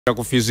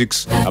ku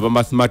physics aba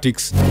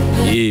mathematics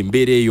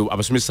mbere eyo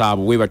abasomesa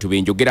abo we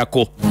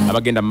batubenjogerako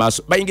abagenda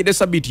maso bayingide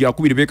sabiti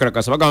yakubiri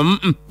bekarakasa baga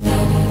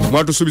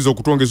mwatusubiza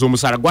okutongeza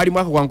omusala gwali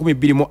mwaka gwa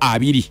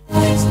 2022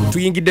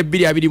 tuyingide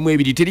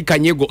 2022 teri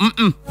kanyego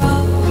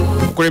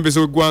kulembeze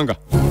wegwanga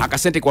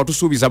akasente kwa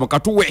tusubiza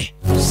mukatuwe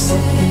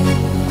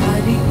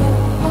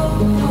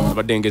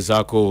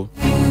abadengezako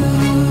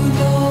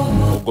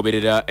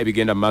okugoberera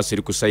ebigenda maso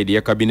eri ku side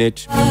ya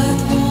cabinet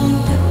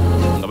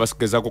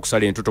abasigezako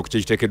kusala entuto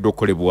kukyekiteekeddwa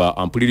okukolebwa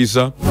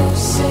ampuliriza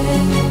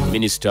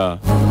minisita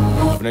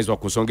avunaanyizibwa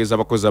ku nsonga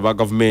ez'abakozi aba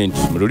gavumenti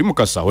mu luli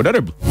mukasa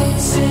honorable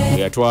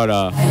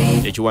eyatwala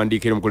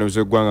ekiwandiiko eri omukulembeze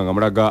w'eggwanga nga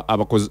mulaga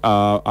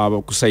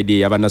abakusaidi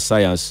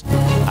ey'abanasayansi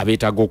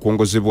abeetaaga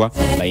okwongozebwa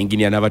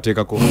bayinginiya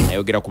n'abateekako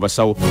nayogera ku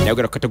basawo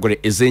nayogera ku kategore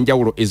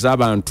ez'enjawulo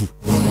ez'abantu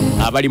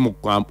abali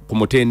ku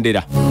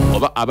mutendera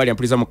oba abali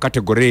ampuliriza mu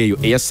kategore eyo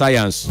eya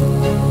sayansi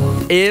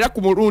era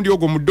ku mulundi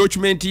ogwo mu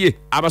dokumenti ye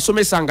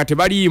abasomesa nga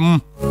tebaliimu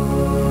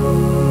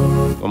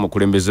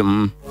omukulembeze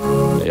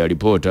ya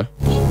lipoota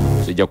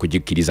sijja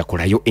kugikkiriza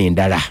kolayo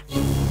endala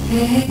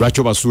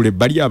lwaki obasuula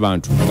ebbali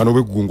abantu nga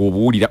n'obwegugunga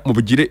obuwulira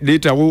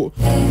mubugireetawo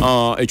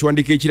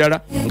ekiwandiiko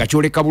ekirala nga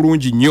kyoleka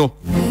bulungi nnyo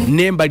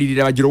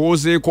n'embalirira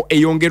bagirowoozeeko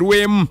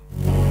eyongerwemu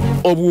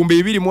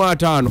obuwumbi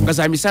 25 nga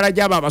za misala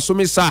gy'abo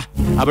abasomesa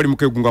abali mu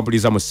kwegunga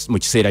mpuliriza mu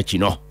kiseera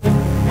kino.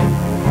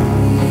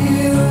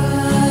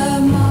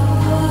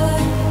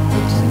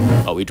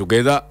 Are we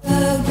together?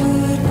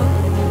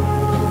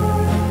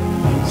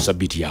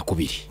 Sabiti ya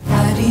kubiri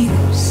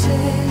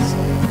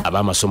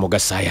abamasomo ga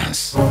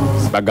science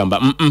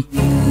bagamba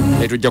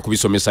netujja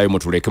kubisomesa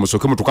mutuleke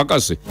musoke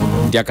mutukakase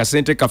nti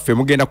akasente kaffe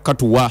mugenda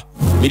kukatuwa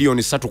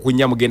milioni 3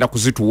 kunya mugenda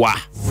kuzituwa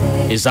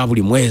eza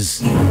buli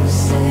mwezi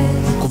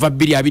kuva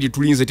 2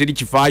 tulinze teri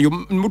kifaayo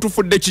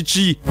mutufudde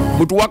kiki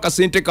mutuwa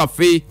akasente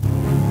kaffe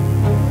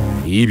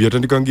ibyo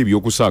tandikanga ibyo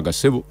okusaaga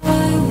sebo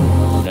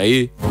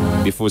naye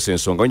bifuuse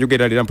ensonga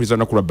njogera lera mpuliriza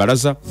naku lwa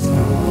balaza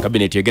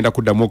kabineti egenda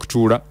kuddamu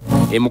okutuula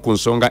emu ku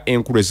nsonga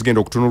enkulu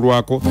ezigenda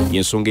okutunulwako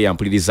y'ensonga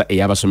eyampuliriza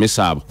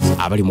ey'abasomesa abo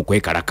abali mu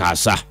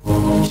kwekalakaasa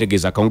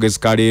kitegeeza akawungezi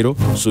ka leero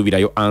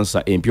suubirayo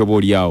ansa empya oba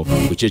oliawo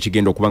ku ki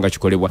ekigenda okuba nga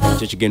kikolebwa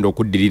ki ekigenda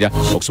okuddirira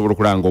okusobola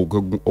okulanga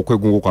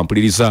okwegunga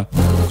okwampuliriza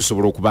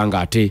okusobola okuba nga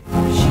ate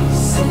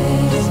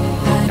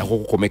nakwo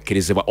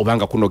okukomekkerezebwa oba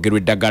nga kunogerwa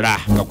eddagala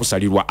nga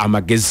kusalirwa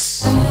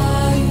amagezi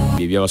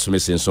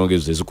by'abasomesa ensonga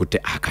ezo ezikutte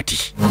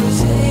akati.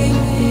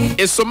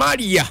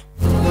 Somalia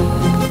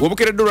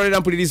wobukeredde olwaleero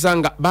mpuliriza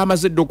nga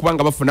bamaze dda okuba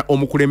nga bafuna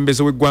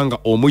omukulembeze w'eggwanga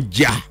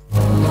omujja.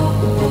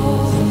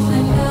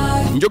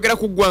 Njogera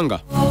ku ggwanga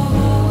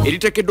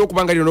eriteekeddwa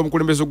okuba nga lino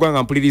n'omukulembeze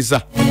w'eggwanga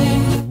mpuliriza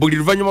buli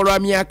luvannyuma lwa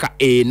myaka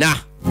 4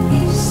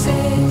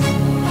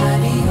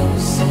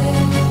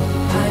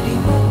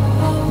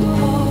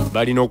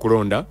 balina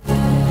okulonda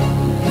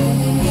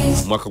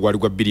mwaka gwali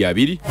gwa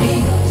 2020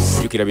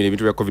 jukira bino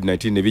ebintu bya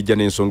covid-19 nebijja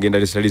n'ensonga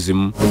endala ezitali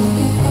zimu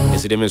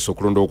eziremesa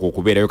okulonda okwo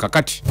okubeerayo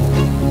kakati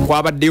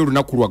kwabaddeyo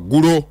olunaku lwa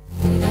ggulo.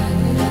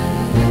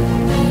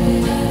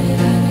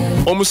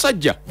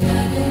 Omusajja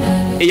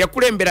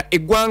eyakulembera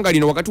eggwanga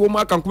lino wakati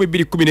w'omwaka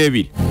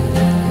 2012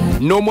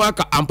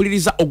 n'omwaka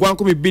ampuliriza ogwa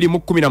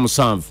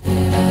 2017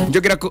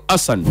 njogera ku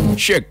Hassan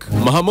Sheikh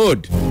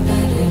Mohamud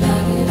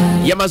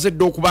yamaze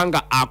dda okuba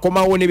nga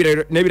akomawo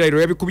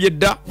n'ebirayiro yabikubye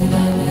dda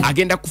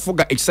agenda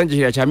kufuga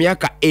ekisanja kya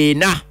myaka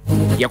 4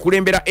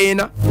 yakulembera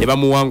 4 ne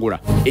bamuwangula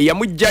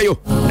eyamujjayo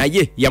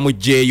naye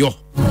yamujjeeyo.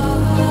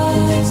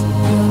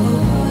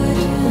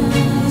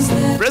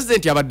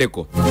 President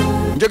abaddeko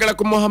njogera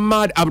ku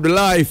Muhammad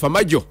Abdelal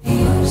Famajo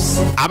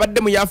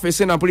abadde mu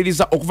yafeese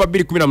nampuliriza okuva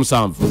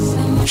 2017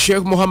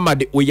 Sheikh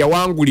Muhammad we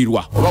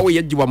yawangulirwa oba we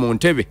yajjibwa mu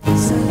ntebe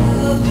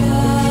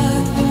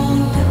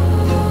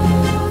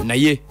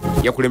naye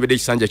yakulembedde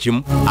ekisanja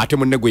kimu ate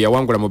munne gwe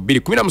yawangula mu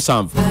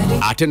 2017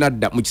 ate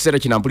nadda mu kiseera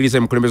kinampuliriza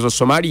omukulembeze wa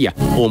Somalia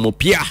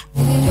omupya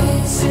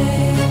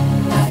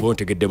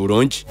bontegedde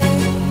bulungi.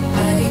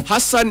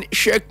 Hassan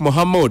Sheikh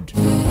Mohamud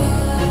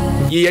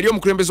ye yali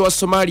omukulembeze wa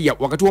Somalia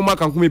wakati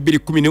w'omwaka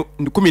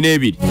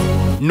 2012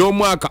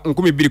 n'omwaka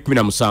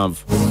 2017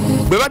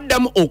 bwe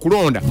baddamu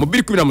okulonda mu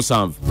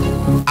 2017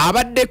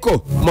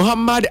 abaddeko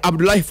Muhammad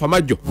Abdullah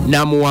Famajo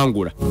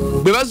n'amuwangula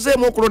bwe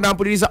bazzeemu okulonda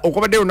mpuliriza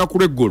okubadde olunaku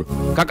lw'eggulo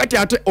kakati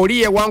ate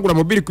oli yewangula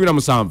mu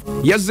 2017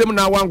 yazzeemu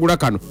n'awangula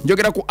kano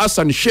njogera ku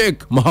Hassan Sheikh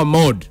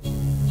Mohamud.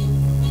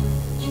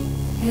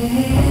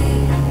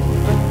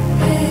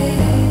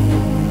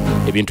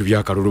 Ebintu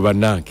byakalulu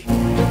bannange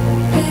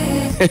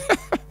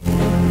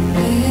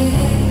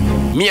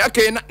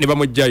myaka 4 ne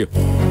bamujjayo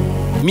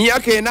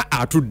myaka 4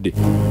 atudde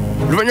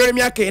luvannyuma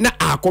lw'emyaka 4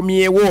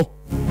 akomyewo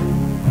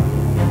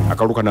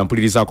akalulu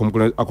kanampuliriza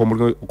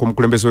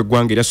ak'omukulembeze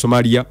w'eggwanga erya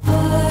Somalia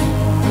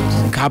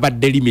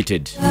kabadde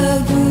limited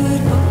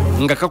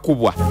nga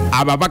kakubwa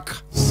ababaka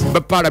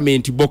ba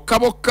palamenti bokka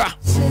bokka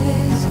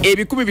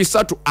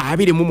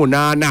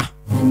 328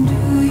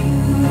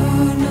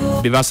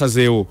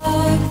 bebasazeewo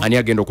ani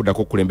agenda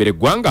okuddako okulembera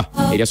eggwanga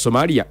erya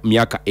Somalia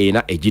myaka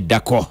 4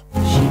 egiddako.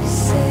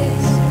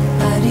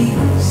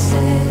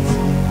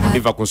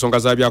 biva ku nsonga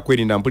za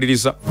byakwerinda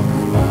mpuliriza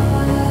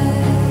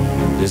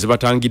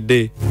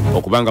ezibatangidde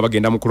okubanga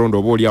bagenda mu kulonda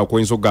oba oli awo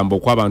kuyinza okugamba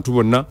okw'abantu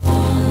bonna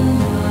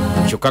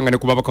kyokka nga ne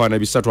ku babaka bana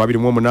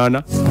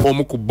 328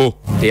 omu ku bo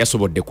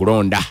teyasobodde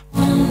kulonda.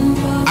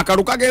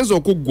 Akalulu kagenza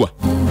okuggwa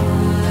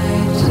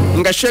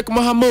nga Sheikh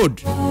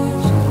Mohamud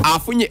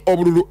afunye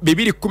obululu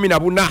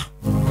 214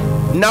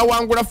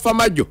 n'awangula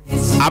famajo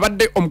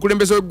abadde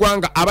omukulembeze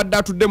w'eggwanga abadde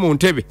atudde mu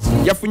ntebe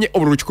yafunye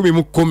obululu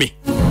 110.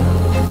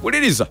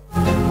 Wuliriza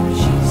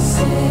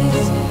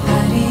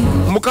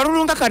mu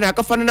kalulu nga kano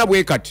akafaanana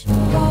bwe kati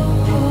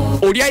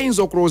oli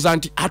ayinza okulowooza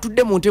nti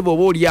atudde mu ntebe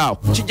oba oli awo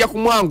kijja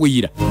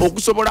kumwanguyira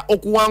okusobola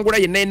okuwangula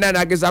yenna yenna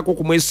n'agezaako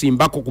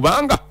okumwesimbako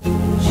kubanga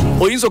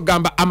oyinza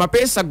okugamba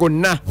amapeesa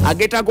gonna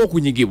ageetaaga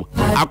okunyigibwa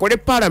akole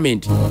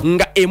paalamenti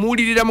nga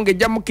emuwuliriramu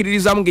ng'ejja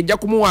mukkiririzamu ng'ejja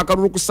kumuwa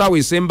akalulu ku ssaawa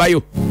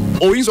esembayo.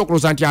 Oyinza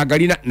okulowooza nti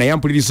agalina naye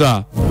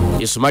ampuliriza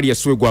Somalia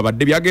siwe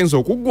abadde byagenza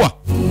okuggwa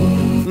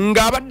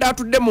ng'abadde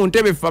atudde mu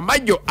ntebe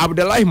famajo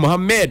Abdullah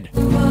Mohammed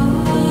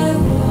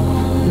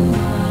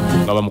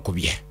nga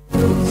bamukubye.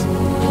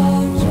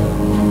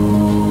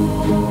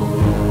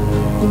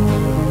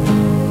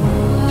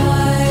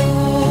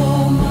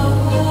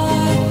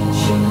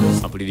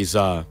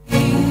 Ampuliriza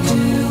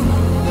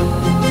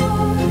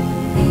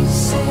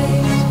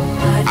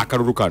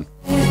akalulu kano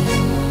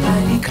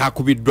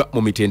kakubiddwa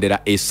mu mitendera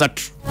 3.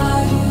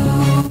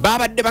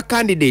 Babadde ba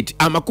candidate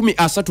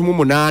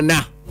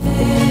 38.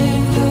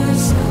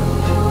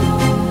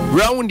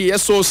 Rawundi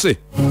yasoose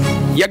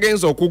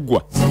yagenza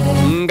okuggwa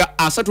nga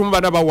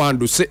 34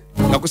 bawanduse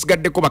nga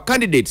kusigaddeko ba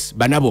candidates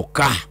 4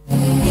 bokka.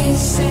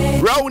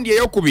 Rawundi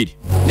eyokubiri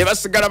ne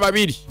basigala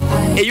 2.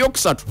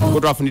 Eyokusatu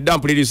kwe twafunidde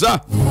ampuliriza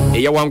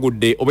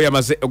eyawangudde oba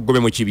yamaze okugobe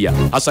mu kibya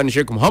Hassan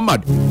Sheikh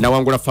Muhammad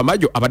n'awangula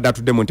famajo abadde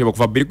atudde mu ntebe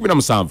okuva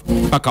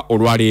 2017 paka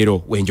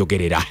olwaleero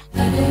wenjogerera.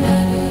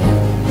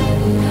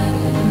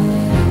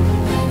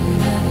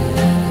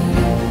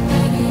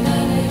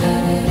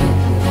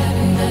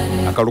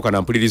 Akaluka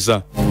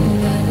nampuliriza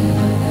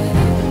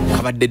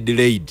kabadde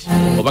delayed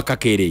oba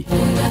kakeereye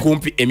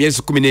kumpi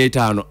emyezi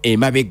 15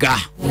 emabega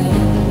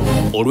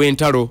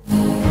olw'entalo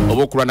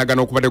oba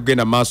okulwanagana okubadde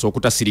kugenda mu maaso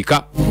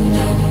okutasirika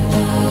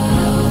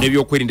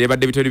n'ebyokwerinda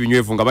ebadde bitali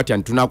binywevu nga batya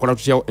ntunakola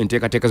tutyawo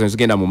enteekateeka zino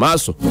zigenda mu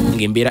maaso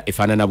ng'embeera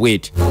efaanana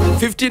bweti.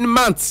 15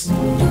 months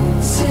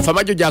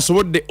famajo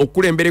gy'asobodde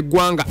okulembera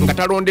eggwanga nga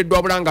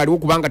talondeddwa bulanga aliwo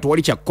kubanga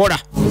tewali kyakkola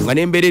nga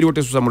n'embeera eriwo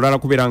tesuusa mulala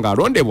kubeera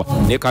ng'alondebwa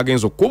naye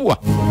kagenza okukubwa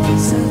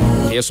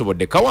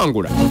eyasobodde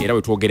kawangula era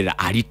bwe twogerera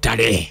ali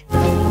ttale.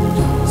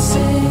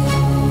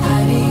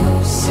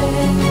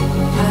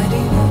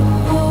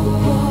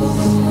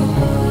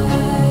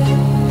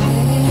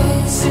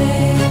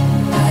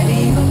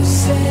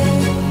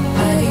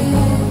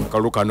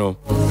 Akalulu kano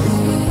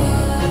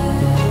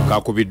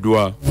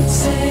kakubiddwa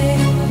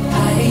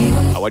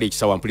awali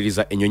ekisawa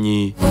mpuliriza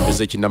ennyonyi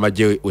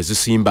ez'ekinnamagye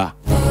wezisimba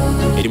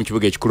eri mu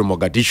kibuga ekikulu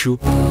Mogadishu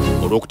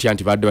olw'okutya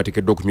nti badde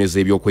bateekeddwa okunyweza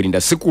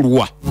ebyokwerinda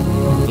sikulwa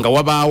nga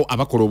wabaawo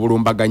abakola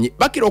obulumbaganyi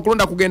bakira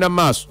okulonda kugenda mu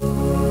maaso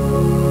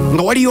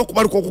nga waliyo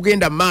okubaluka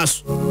okugenda mu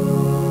maaso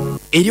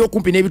eri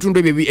okumpi n'ebitundu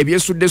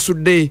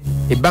ebyesuddesudde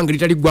ebbanga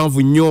litali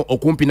ggwanvu nnyo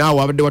okumpi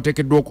naawe abadde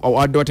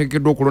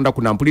wateekeddwa okulonda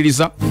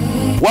kunampuliriza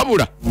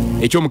wabula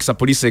ekyomukisa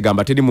poliisi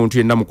egamba teri muntu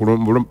yenna mu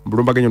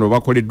bulumbaganyi no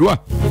bakoleddwa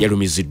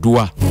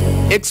yalumiziddwa.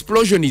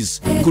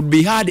 Explosions could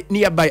be heard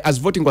nearby as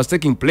voting was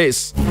taking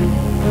place,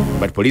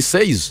 but police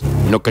says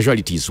no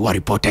casualties were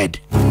reported.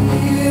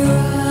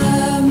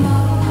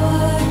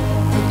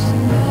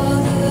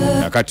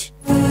 Nakati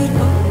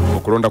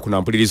okulonda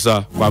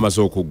kunampuliriza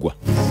kwamaze okuggwa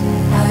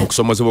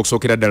okusomozebwa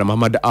okusookera ddala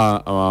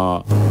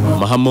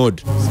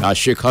Mohamud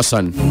Sheikh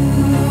Hassan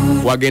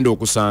wagenda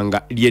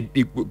okusanga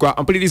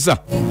mpuliriza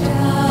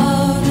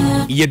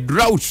ye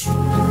drought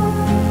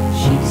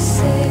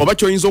oba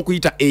kyoyinza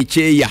okuyita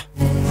ekyeya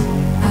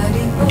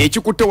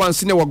ekikutte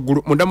wansi ne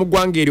waggulu munda mu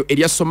ggwanga eryo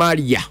erya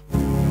Somalia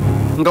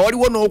nga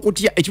waliwo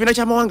n'okutya ekibiina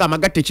ky'amawanga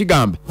amagatte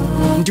kigamba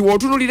nti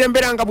wootunulira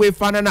embeera nga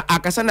bwefaanana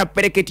akasana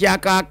pereketi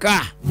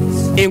akaaka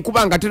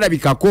enkuba nga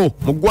terabikako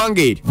mu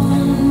ggwanga eryo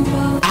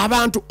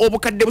abantu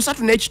obukadde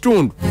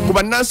 3.5 ku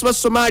bannansi ba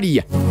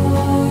Somalia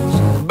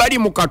bali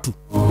mu katu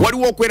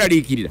waliwo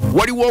okweraliikirira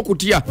waliwo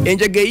okutya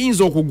enjege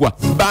eyinza okugwa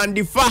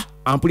bandifa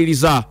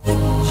ampuliriza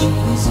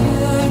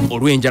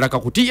olw'enjala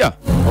kakutya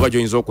oba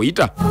gyoyinza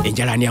okuyita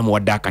enjala ani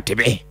amuwadde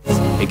akatebe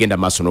egenda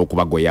maaso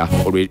n'okubagoya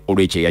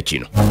olw'ekyeya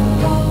kino.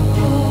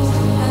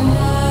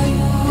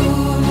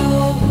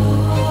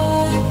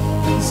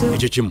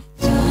 Ekyo kimu.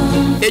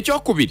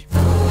 Ekyokubiri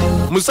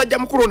musajja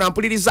mukulu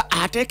nampuliriza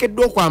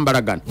ateekeddwa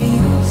okwambalagana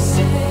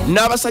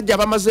n'abasajja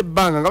abamaze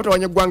ebbanga nga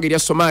batawanya eggwanga erya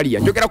Somalia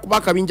njogera kuba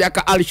akabinja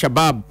aka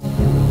Alshabab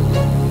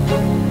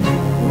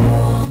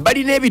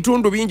balina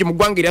ebitundu bingi mu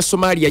ggwanga erya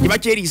Somalia gye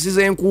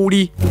bakyeriisiza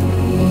enkuuli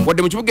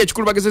wadde mu kibuga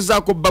ekikulu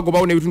bagezezzaako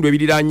bagobawo n'ebitundu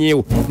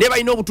ebiriraanyeewo naye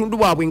balina obutundu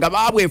bwabwe nga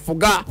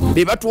baabwefuga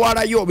be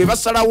batwalayo be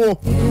basalawo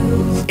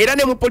era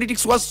ne mu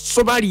politics wa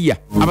Somalia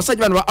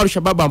abasajja bano ba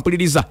Alshabab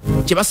ampuliriza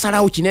kye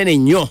basalawo kinene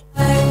nnyo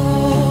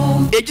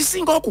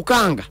ekisinga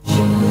okukanga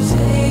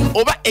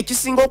oba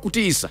ekisinga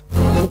okutiisa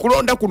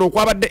okulonda kuno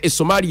okwabadde e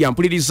Somalia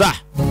mpuliriza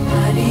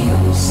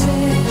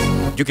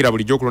jukira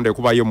bulijjo okulonda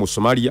ekubayo mu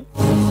Somalia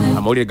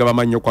amawulire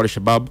gabamanyi ku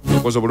Alshabab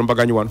ekoze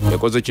obulumbaganyi wano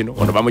ekoze kino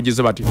ono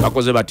bamugize bati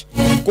bakoze bati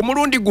ku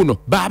mulundi guno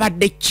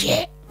babadde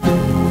kye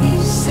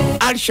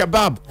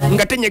Alshabab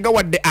nga tenyega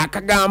wadde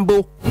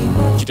akagambo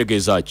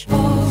kitegeeza ki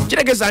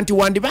kitegeeza nti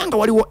wandibanga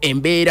waliwo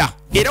embeera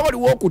era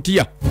waliwo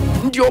okutya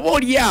nti oba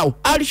oliawo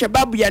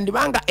Alshabab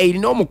yandibanga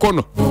erina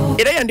omukono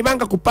era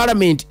yandibanga ku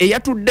parliament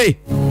eyatudde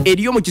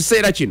eriyo mu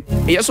kiseera kino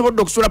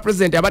eyasobodde okusula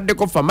president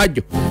abaddeko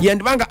famajo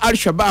yandibanga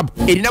Alshabab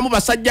erinamu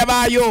basajja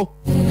baayo.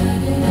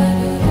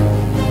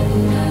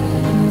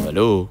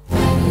 Hello.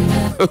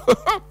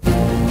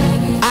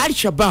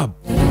 Alshabab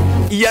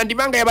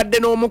yandibanga yabadde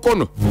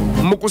n'omukono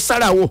mu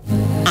kusalawo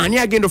ani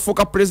agenda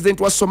ofuuka president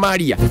wa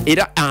Somalia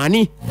era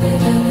ani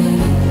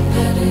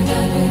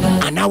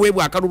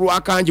anaweebwa akalulu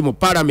akangi mu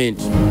parliament.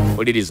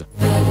 Oliriza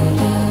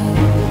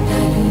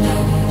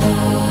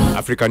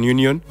African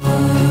Union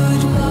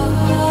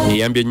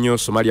eyambye nnyo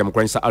Somalia mu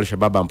kulwanyisa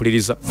Alshabab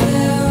ampuliriza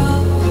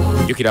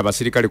jukira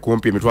abasirikale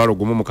kumpi emitwalo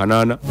gumu mu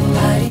kanaana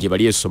gye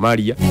bali e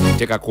Somalia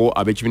tekako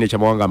ab'ekibiina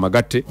eky'amawanga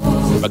amagatte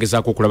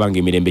bagezaako okulaba nga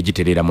emirembe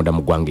giterera munda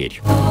mu ggwanga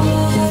eryo.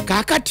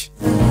 Kaakati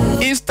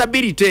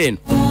instability eno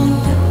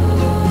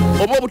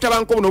oba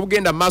obutabanko buno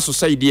obugenda maaso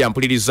saidi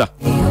yampuliriza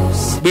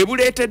bwe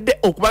buleetedde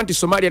okuba nti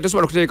Somalia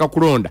tesobola kuteeka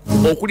kulonda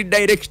okuli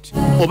direct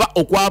oba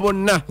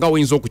okwabonna nga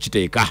woyinza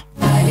okukiteeka.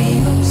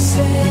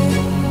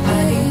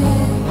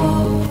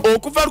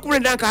 Okuva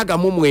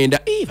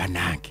 1969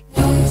 banange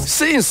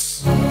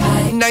since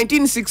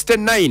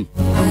 1969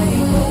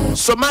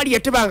 Somalia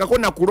tebangako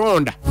na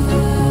kulonda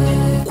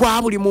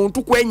kwa buli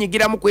muntu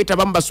kwenyigiramu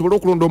kwetabamu basobole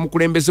okulonda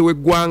omukulembeze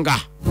w'eggwanga.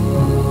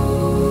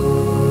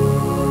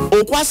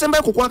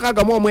 Okwasembayo ku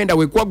kwakagamu omwenda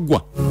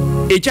wekwaggwa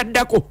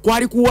ekyaddako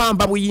kwali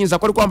kuwamba buyinza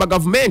kwali kuwamba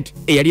gavumenti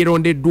eyali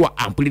erondeddwa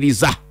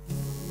ampuliriza.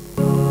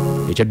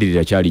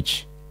 Ekyaddirira kyali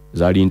ki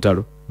zaali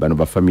ntalo bano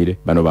bafamire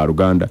bano ba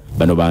Uganda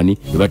bano baani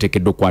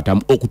bebateekeddwa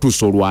okukwatamu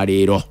okutuusa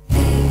olwaleero.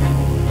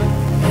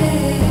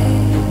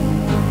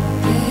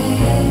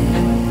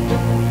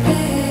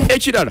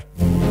 Ekirala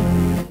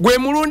gwe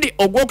mulundi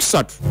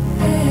ogwokusatu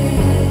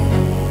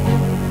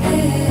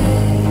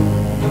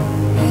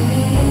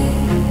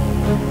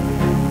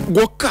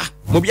gwokka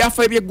mu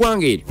byafaayo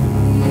by'eggwanga eryo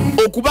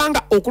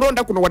okubanga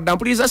okulonda kuno wadde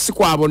mpuliriza si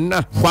kwa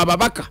bonna kwa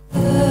babaka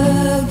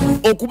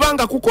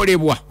okubanga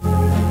kukolebwa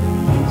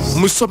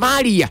mu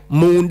Somalia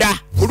munda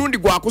mulundi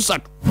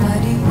gwakusatu.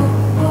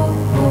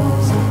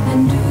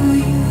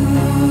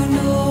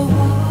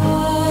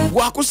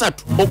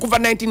 Gwakusatu okuva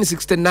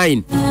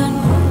 1969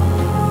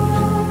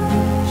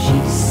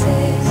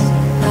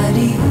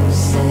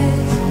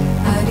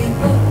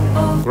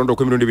 kulonda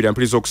okw'emirundi ebiri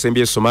ampuliriza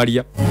okusembya e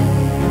Somalia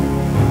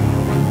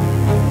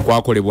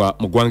kwakolebwa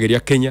mu ggwanga erya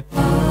Kenya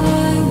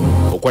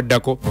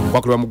okwaddako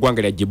kwakolebwa mu ggwanga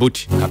erya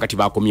Djibouti kakati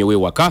bakomyewo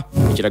ewaka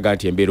ekiraga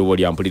nti embeera oba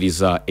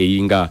olyampuliriza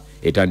eyinga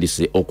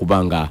etandise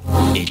okubanga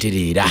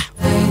etereera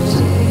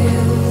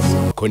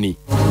koni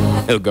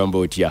egamba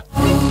otya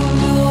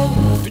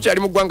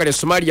tukyali mu ggwanga lya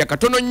Somalia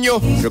katono nnyo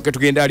tuloke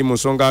tugende ali mu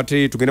nsonga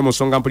ate tugende mu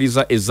nsonga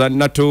mpuliriza eza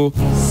NATO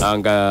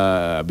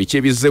nga biki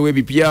ebizzewo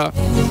ebipya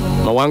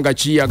mawanga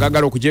ki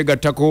agagala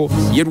okujegattako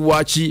ye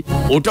lwaki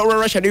olutalo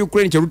lwa Russia ne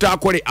Ukraine kye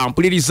lutaakole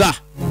ampuliriza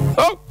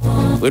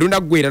bwe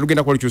lunaggwera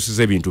lugenda kuba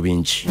lukyusiza ebintu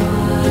bingi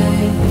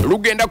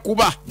lugenda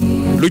kuba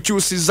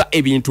lukyusiza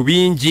ebintu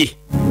bingi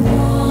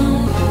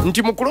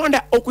nti mu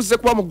kulonda okuzze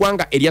kuba mu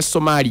ggwanga erya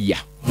Somalia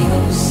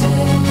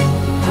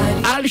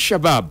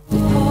Alshabab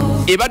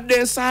ebadde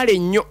ensaale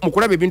nnyo mu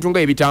kulaba ebintu nga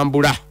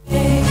ebitambula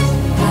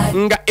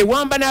nga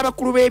ewamba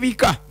n'abakulu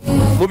b'ebika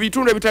mu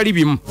bitundu ebitali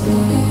bimu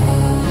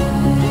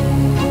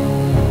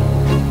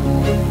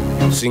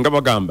singa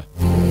bagamba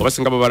oba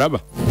singa babalaba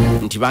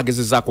nti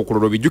bagezezaako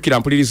okulolo bijjukira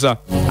mpuliriza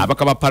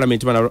abaka ba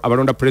parliament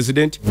abalonda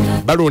president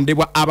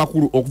balondebwa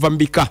abakulu okuva mu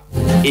bika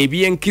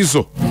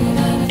eby'enkizo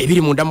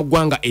ebiri munda mu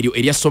ggwanga eryo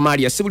erya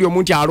Somalia si buli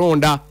omuntu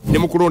alonda ne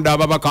mu kulonda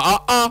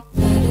ababaka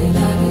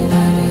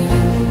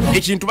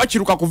ekintu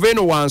bakiruka kuva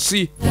eno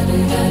wansi.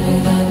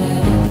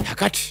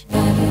 Kakati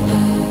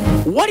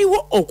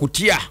waliwo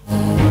okutya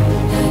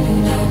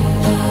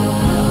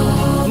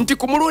nti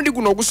ku mulundi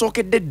guno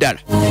ogusookedde ddala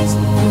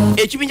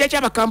ekibinja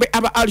ky'abakambwe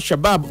aba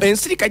Alshabab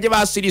ensirika gye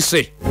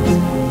baasirise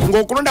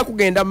ng'okulonda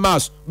kugenda mu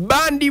maaso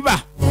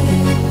bandiba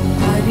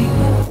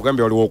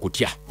kugambye waliwo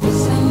okutya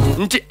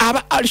nti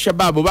aba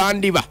Alshabab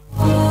bandiba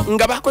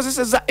nga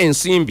bakozesezza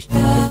ensimbi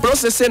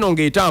process eno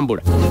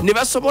ng'etambula ne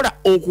basobola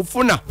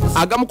okufuna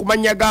agamu ku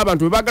mannya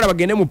g'abantu be baagala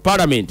bagende mu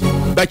parliament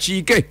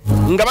bakiike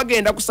nga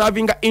bagenda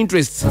kusavinga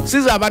interests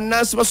si za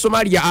bannansi ba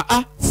Somalia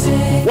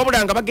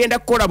wabula nga bagenda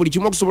kukola buli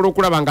kimu okusobola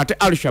okulaba nga ate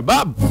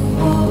Alshabab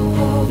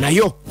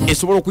nayo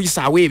esobola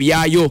okuyisaawo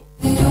ebyayo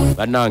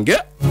bannange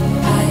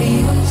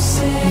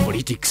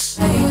politics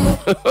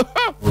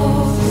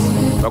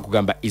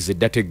bakugamba is a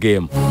dirty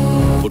game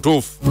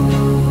butuufu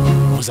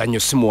muzannyo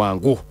si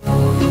muwangu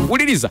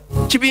wuliriza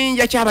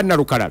kibinja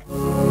ky'abannalukalala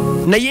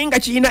naye nga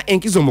kirina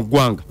enkizo mu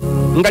ggwanga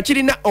nga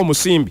kirina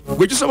omusimbi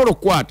gwe kisobola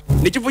okukwata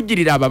ne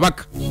kivujjirira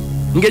ababaka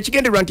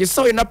ng'ekigendererwa nti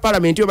essaawa yonna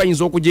paalamenti yo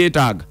bayinza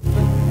okugyetaaga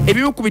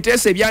ebimu ku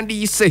biteeso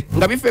ebyandiyise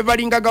nga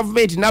bifevalinga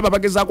gavumenti n'abo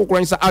bagezaako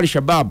okulwanyisa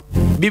Alshabab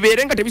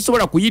bibeere nga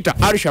tebisobola kuyita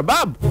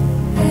Alshabab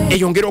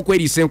eyongera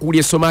okweriisa enkuuli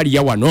e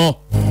Somalia wano.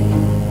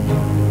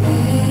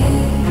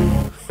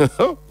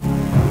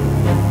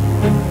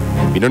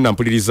 Bino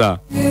nampuliriza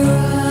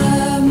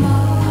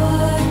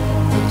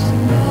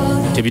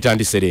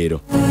tebitandise leero.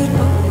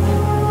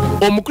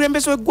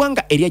 Omukulembeze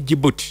w'eggwanga erya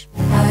Djibouti,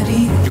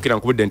 jukira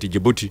nkubudde nti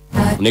Djibouti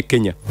ne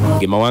Kenya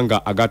ge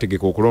mawanga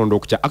agategeka okulonda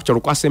okukya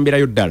actually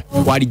kwasemberayo ddala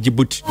kwali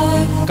Djibouti.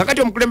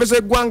 Kakati omukulembeze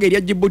w'eggwanga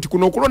erya Djibouti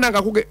kuno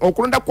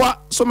okulonda kwa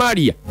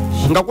Somalia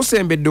nga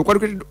kusembedde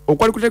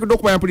okwali kuteekeddwa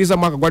okubayampuliriza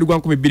mwaka gwali gwa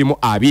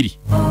 2020.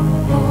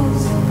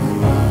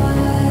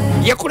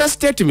 Yakola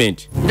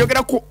statement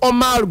njogera ku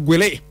Omar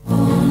Gwele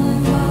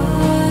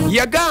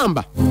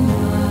yagamba,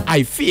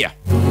 I fear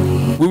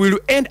we will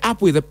end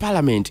up with a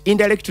parliament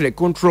indirectly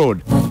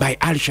controlled by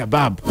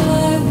Alshabab.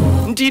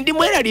 Nti ndi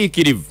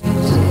mweraliikirivu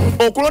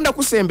okulonda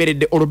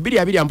kusemberedde olwo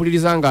 2020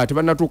 ampuliriza nga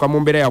tebannatuuka mu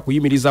mbeera ya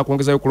kuyimiriza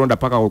kwongezayo okulonda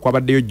paka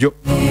kwabaddeyo jjo.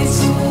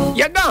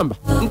 Yagamba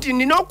nti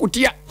nina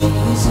okutya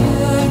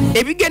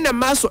ebigenda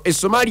maaso e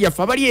Somalia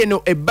ffe abali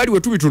eno ebbali we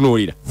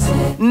tubitunuulira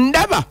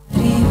ndaba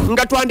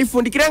nga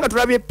twandifundikira nga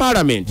tulabye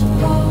parliament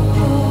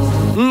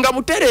nga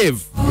butereevu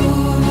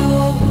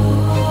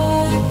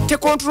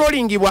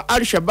tekontrolingibwa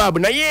Alshabab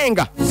naye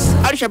nga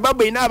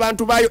Alshabab erina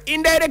abantu baayo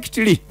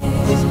indirectly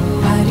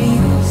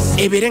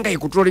ebeere nga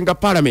yekontrolinga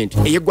parliament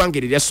ey'eggwanga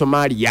erya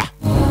Somalia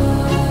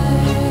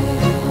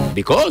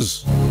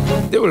because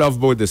they will have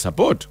both the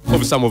support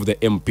of some of the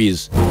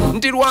MPs.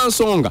 Nti lwa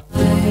nsonga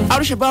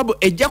Alshabab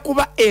ejja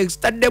kuba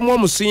estaddemu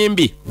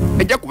omusimbi,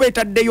 ejja kuba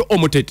etaddeyo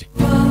omutete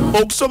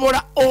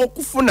okusobola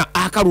okufuna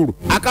akalulu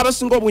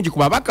akabasinga obungi ku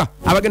babaka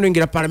abagenda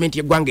oyingira parliament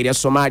y'eggwanga erya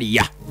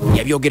Somalia.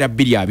 Yabyogera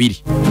 2020.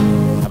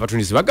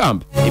 Abatunzi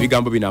bagamba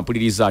ebigambo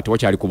binampuliriza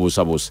tewakyali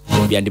kubuusabuusa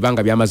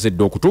byandibanga byamaze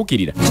dda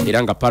okutuukirira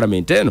era nga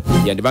parliament eno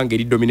yandibanga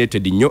eri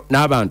dominated nnyo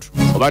n'abantu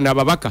oba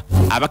n'ababaka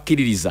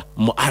abakkiririza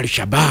mu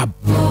Alshabab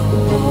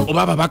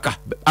oba ababaka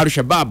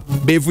Alshabab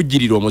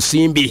beevujjirira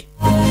omusimbi.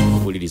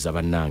 Mpuliriza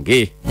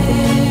bannange.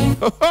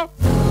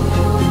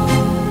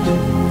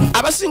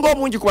 Abasinga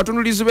obungi ku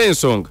batunulizi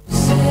b'ensonga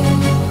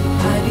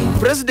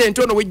President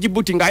ono we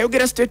Djibouti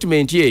ng'ayogera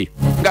statement yeeyo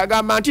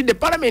ng'agamba nti the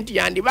parliament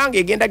yandibanga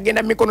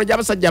egenda mikono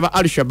gy'abasajja ba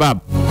Alshabab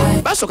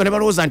basooka ne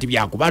balowooza nti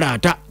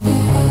byakubalaata.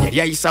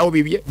 Yali ayisaawo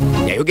bibye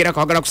yayogera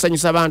kwagala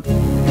kusanyusa abantu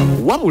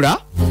wabula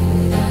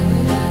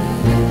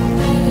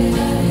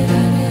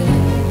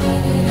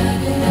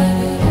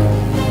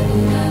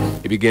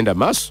ebigenda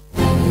maaso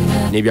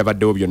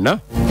n'ebyabaddewo byonna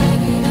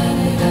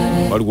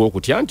waliwo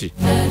okutya nti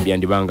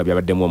byandibanga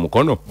byabaddemu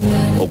omukono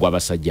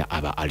ogw'abasajja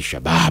aba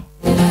Alshabab.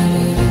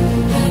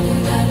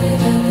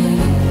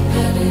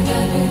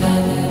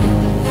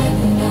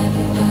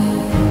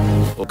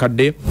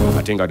 Okadde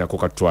ate nga nako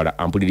katwala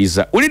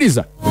ampuliriza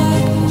uliriza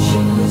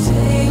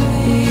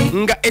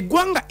nga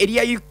eggwanga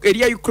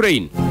erya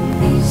Ukraine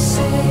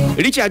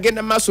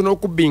likyagenda maaso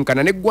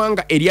n'okubbinkana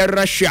n'eggwanga erya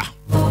Russia.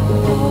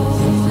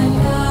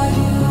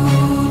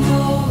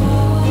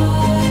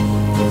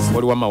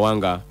 Waliwo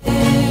amawanga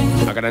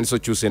agatandise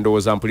okyusa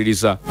endowooza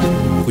mpuliriza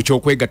ku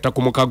kyokwegatta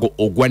ku mukago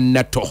ogwa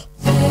NATO.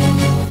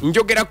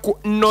 Njogera ku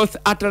North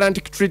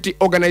Atlantic Treaty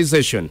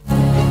Organization,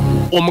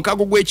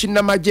 omukago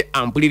gw'ekinnamagye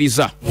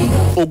ampuliriza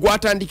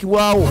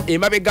ogwatandikibwawo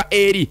emabega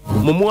eri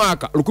mu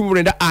mwaka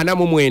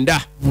 1949.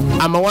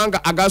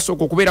 Amawanga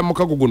agasooka okubeera mu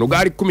mukago guno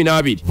gaali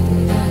 12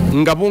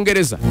 nga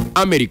Bungereza,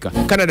 America,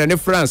 Canada ne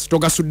France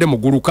togasudde mu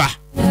guluka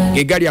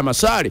egali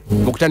amasaale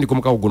mu kutandika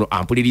omukago guno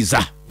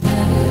ampuliriza.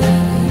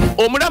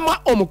 Omulamwa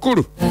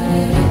omukulu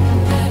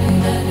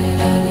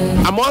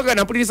amawanga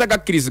nampuliriza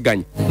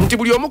gakkiriziganya nti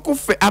buli omu ku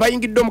ffe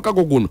abayingidde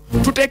omukago guno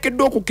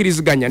tuteekeddwa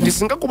okukkiriziganya nti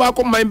singa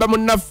kubaako mumayimba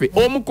munnaffe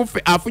omu ku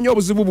ffe afunye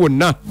obuzibu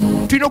bwonna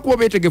tulina okuba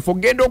beetegefu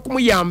okugenda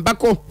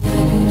okumuyambako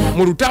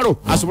mu lutalo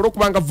asobole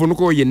okuba nga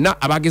vvunukayo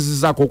yenna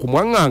abagezezzaako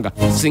okumwaŋŋanga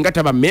singa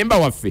taba mmemba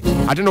waffe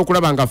ate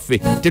n'okulaba nga ffe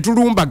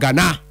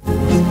tetulumbagana.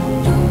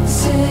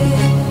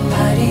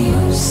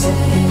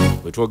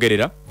 Bwe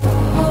twogerera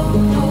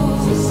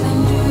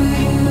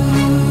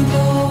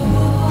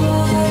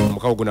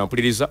omukago guno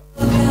ampuliriza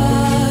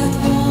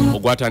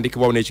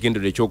ogwatandikibwawo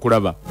n'ekigendererwa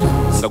ekyokulaba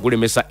nga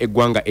gulemesa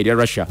eggwanga erya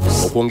Russia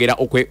okwongera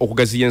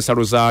okugaziya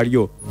ensalo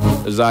zaalyo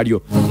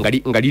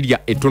nga lirya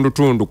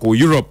ettundutundu ku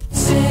Europe.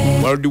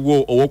 World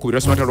War owokubiri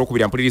wasomatala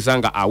olwokubiri ampuliriza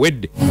nga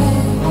awedde.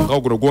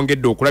 Omukago guno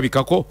gwongedde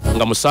okulabikako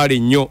nga musaale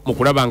nnyo mu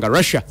kulaba nga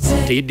Russia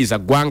teyiddiza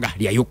ggwanga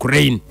lya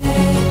Ukraine.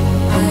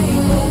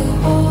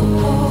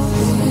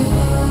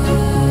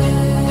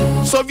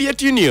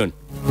 Soviet Union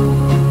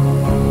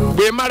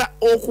bwemala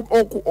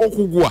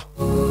okugwa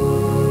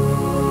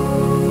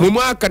mu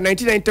mwaka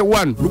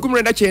 1991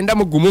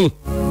 1991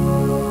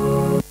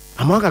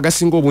 amawanga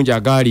agasinga obungi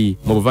agaali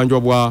mu buvanjuba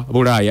bwa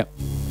Bulaaya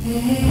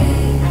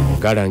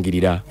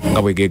galangirira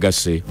nga bwe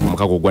geegasse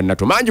omukago gwa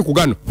NATO. Mangi ku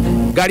gano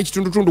gaali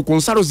kitundutundu ku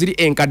nsalo ziri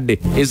enkadde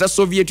eza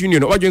Soviet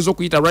Union oba gyoyinza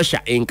okuyita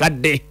Russia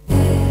enkadde.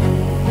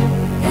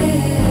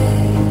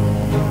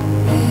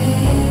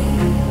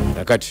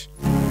 Nakati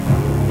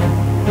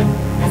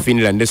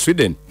Finland ne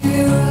Sweden,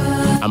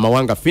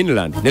 amawanga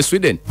Finland ne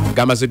Sweden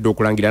gamaze dde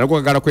okulangira nago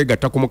gagala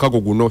kwegatta ku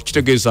mukago guno.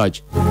 Kitegeeza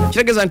ki?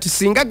 Kitegeeza nti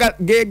singa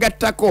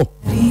geegattako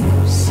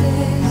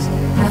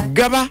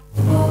gaba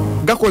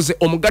gakoze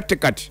omugatte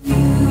kati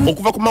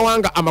okuva ku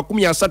mawanga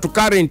 30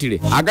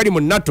 currently agali mu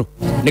NATO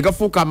ne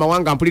gafuuka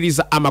amawanga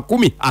mpuliriza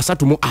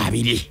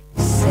 32.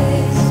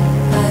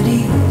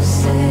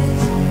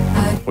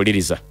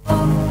 Oliriza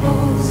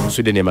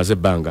Sweden emaze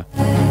ebbanga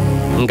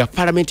nga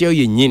parliament yayo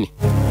yennyini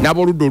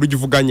n'aboludde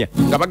olugivuganya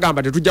nga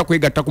bagamba tetujja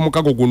kwegatta ku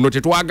mukago guno,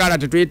 tetwagala,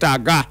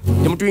 tetwetaaga,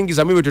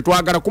 temutuyingiza mu ebyo,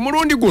 tetwagala. Ku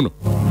mulundi guno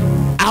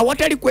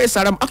awatali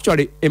kwesalamu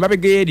actually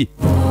emabega eri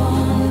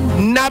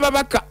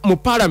n'ababaka mu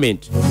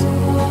parliament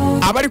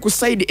abali ku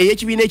side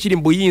ey'ekibiina ekiri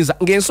mu buyinza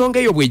ng'ensonga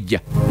eyo bwejja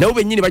nabo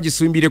bennyini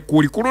bagisimbire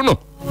kuuli ku luno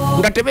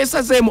nga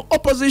tebeesazeemu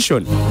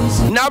opposition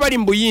n'abali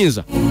mu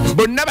buyinza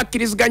bonna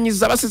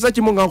bakkiriziganyiza basiza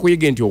kimu nga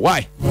nkuyige nti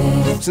owaayi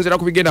sinzira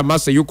ku bigenda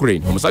maaso e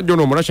Ukraine. Omusajja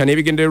ono omurasha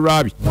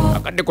n'ebigendererwa bye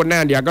akadde konna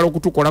yandiyagala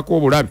okutukolako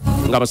obulabi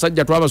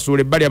ng'abasajja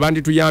twabasuula ebbali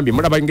abandi tuyambye.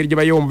 Mulaba engeri gye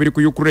bayewa omubiri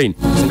ku Ukraine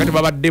singa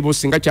tebabaddebo,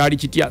 singa kyali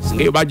kitya,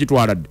 singa eyo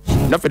bagitwala dde.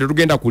 Naffe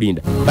tetugenda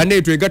kulinda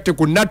banne twegatte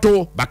ku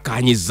NATO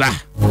bakkaanyiza.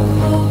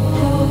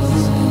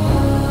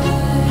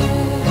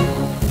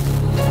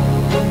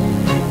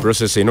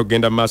 Process eno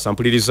genda maaso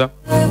mpuliriza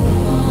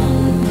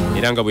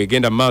era nga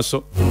bwegenda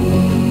maaso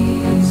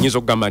nyinza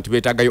okugamba nti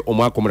beetaagayo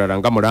omwaka omulala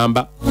nga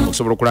mulamba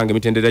okusobola okulanga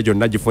emitendera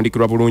gyonna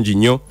gifundikirwa bulungi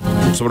nnyo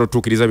okusobola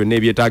otuukiriza byonna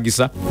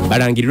ebyetaagisa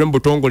balangirirwe mu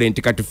butongole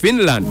nti kati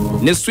Finland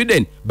ne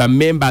Sweden ba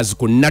members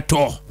ku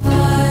NATO.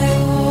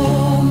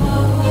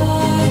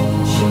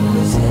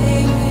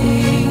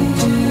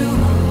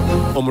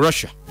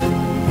 Omurussia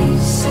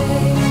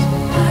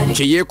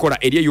kyeyeekola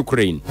eri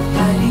Ukraine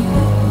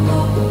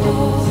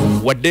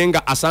wadde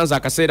nga asanze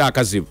akaseera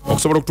akazibu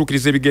okusobola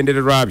okutuukiriza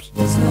ebigendererwa bye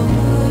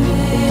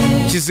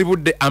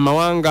kizibudde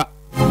amawanga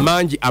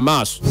mangi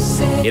amaaso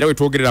era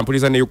wetwogerera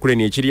mpuliriza ne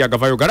Ukraine ekiri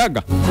agavayo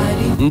galaga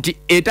nti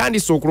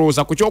etandise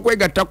okulowooza ku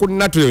kyokwegatta ku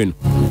NATO eno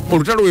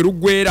olutalo we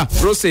luggwera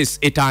process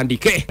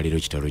etandike. Leero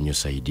kitalo nnyo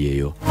saidi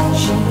eyo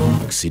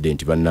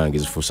accident bannange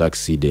zifuusa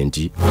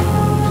accident.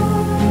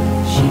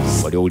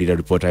 Wali owulira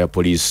reporter ya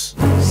police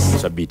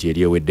sabiti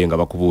eri ewedde nga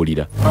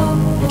bakubuulira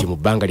nti mu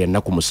bbanga lya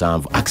nnaku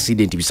 7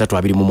 accident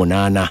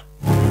 328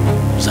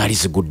 zaali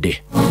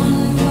zigudde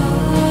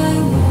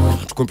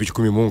kumpi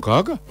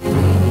 16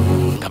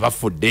 nga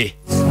bafudde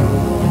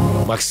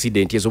mu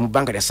accident ezo mu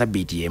bbanga lya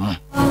sabiti emu.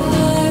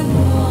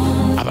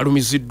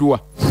 Abalumiziddwa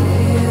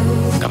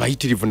nga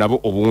bayitirivu nabo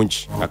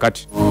obungi.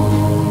 Kakati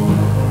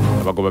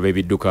abagoba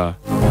b'ebidduka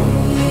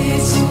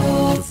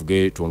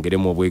tuvuge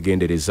twongeremu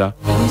obwegendereza.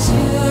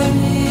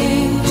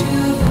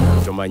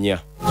 Tomanya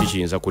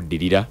kikiyinza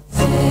kuddirira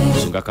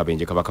singa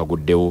akabenje kaba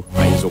kaguddewo,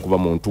 ayinza okuba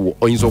muntu,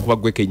 oyinza okuba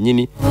gwe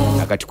kennyini.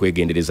 Akati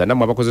kwegendereza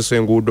nammwe abakozesa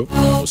enguudo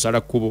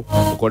osala kkubo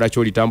okola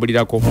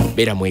kyolitambulirako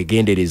beera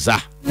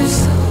mwegendereza.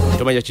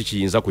 Tomanya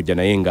kikiyinza kujja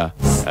naye nga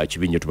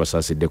kibi nnyo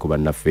tubasaasidde ku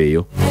bannaffe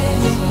eyo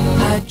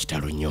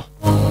kitalo nnyo.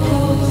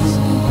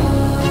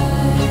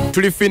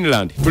 Tuli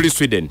Finland, tuli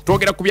Sweden,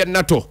 twogera ku bya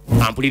NATO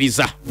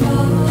ampuliriza.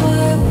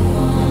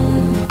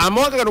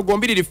 Amawanga gano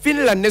gombiriri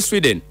Finland ne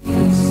Sweden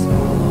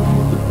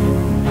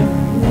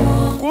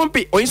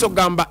kumpi oyinza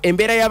okugamba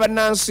embeera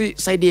y'abannansi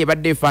saidi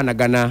ebadde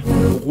efaanagana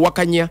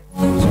okuwakanya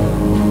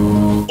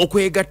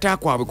okwegatta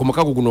kwabwe ku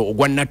mukago guno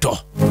ogwa NATO.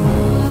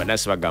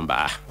 Bannansi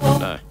bagamba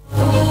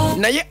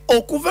naye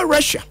okuva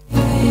Russia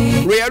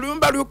lwe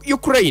yalumba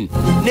Ukraine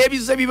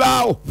n'ebize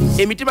bibaawo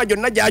emitima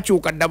gyonna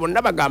gyakyuka dda.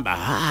 Bonna bagamba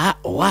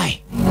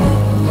owaayi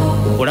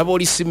olaba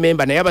oli si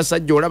memba naye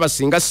abasajja olaba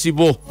singa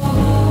sibo,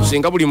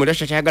 singa buli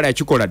Russia kyayagala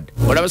yakikola dda,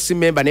 olaba si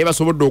memba naye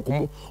basobodde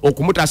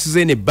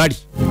okumutaasiza eno ebbali.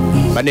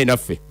 Banne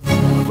naffe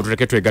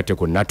mutuleke twegatte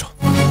ku NATO.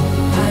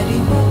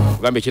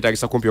 Kugamba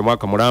ekyetaagisa kumpi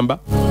omwaka mulamba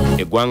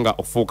eggwanga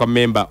okufuuka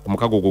memba ku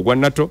mukago ogwo gwa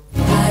NATO,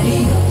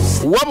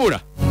 wabula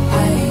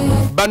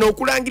bano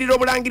okulangirira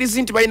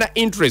obulangirizi nti balina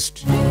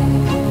interest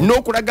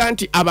n'okulaga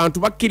nti abantu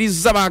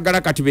bakkiriza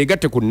baagala kati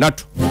beegatte ku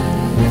NATO.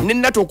 Ne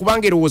NATO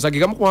okubanga erowooza ge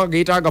gamu ku mawanga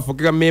geetaagafu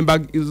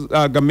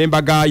ga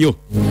memba gaayo.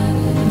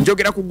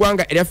 Njogera ku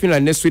ggwanga erya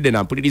Finland ne Sweden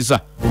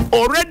ampuliriza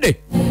already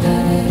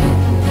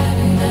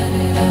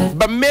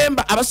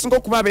bamemba abasinga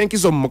okuba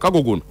ab'enkizo mu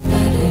mukago guno.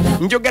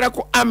 Njogera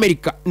ku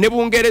America ne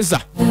Bungereza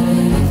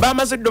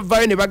bamaze dde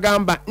ovaayo ne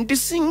bagamba nti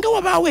singa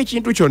wabaawo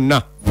ekintu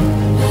kyonna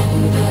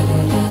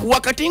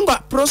wakati nga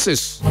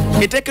process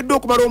eteekeddwa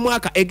okumala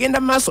omwaka egenda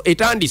mu maaso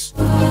etandise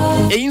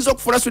eyinza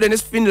okufuula Sweden ne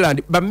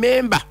Finland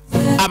bamemba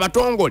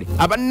abatongole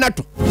aba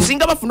NATO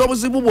singa bafuna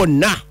obuzibu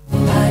bwonna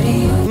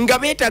nga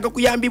beetaaga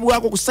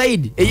kuyambibwako ku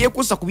side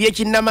eyeekuusa ku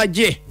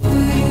by'ekinnamagye.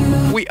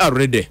 We are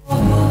ready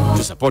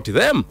to support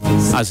them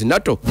as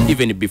NATO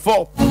even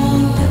before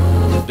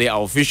they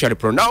are officially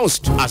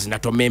pronounced as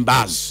NATO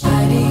members.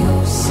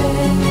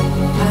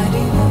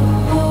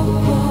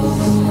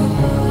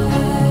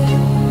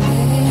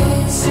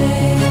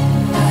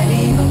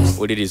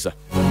 uliriza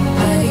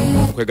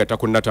okwegatta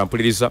ku NATO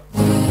mpuliriza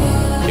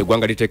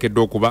eggwanga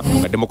liteekeddwa okuba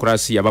nga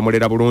demokrasi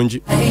yabamulera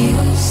bulungi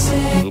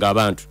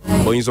ng'abantu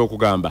oyinza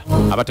okugamba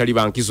abatali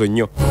bankizo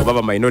nnyo oba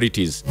ba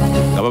minorities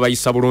nga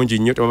babayisa bulungi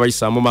nnyo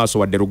tebabayisaamu maaso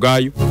wadde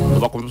lugaayo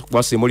oba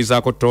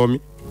kubasiimulizaako ttoomi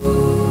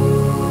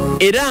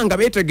era nga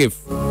beetegefu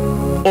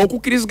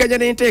okukkiriziganya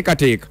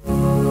n'enteekateeka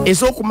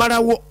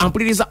ez'okumalawo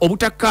ampuliriza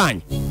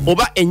obutakkaanya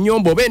oba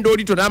ennyombo oba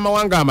endoolito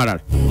n'amawanga amalala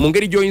mu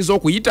ngeri gy'oyinza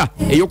okuyita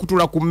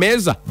ey'okutula ku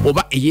mmeeza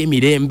oba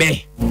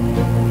ey'emirembe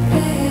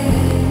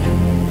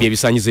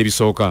byebisaanyizo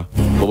ebisooka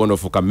oba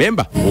onoofuuka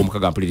memba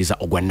ow'omukaga mpuliriza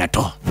ogwa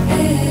NATO.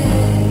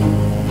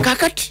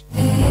 Kakati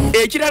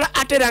ekirala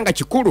ate era nga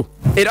kikulu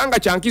era nga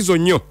kyankizo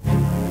nnyo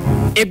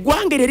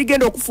eggwanga eryo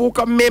ligenda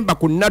okufuuka memba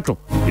ku NATO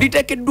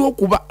liteekeddwa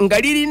okuba nga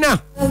lirina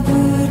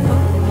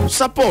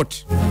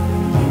support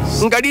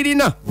nga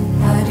lirina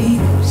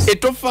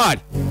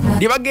ettofaali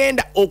lye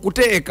bagenda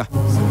okuteeka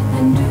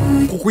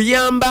ku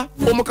kuyamba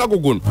omukago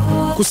guno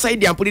ku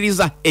sayidi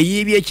ampuliriza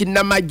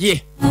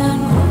ey'ebyekinnamagye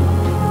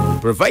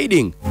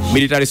providing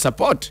military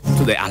support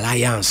to the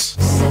alliance.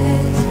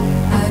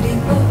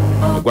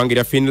 Eggwanga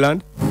erya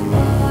Finland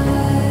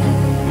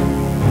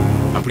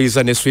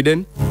ampuliriza ne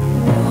Sweden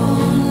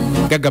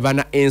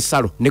gagabana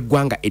ensalo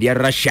n'eggwanga erya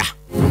Russia.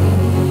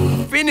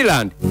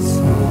 Finland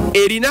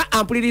erina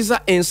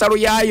ampuliriza ensalo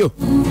yaayo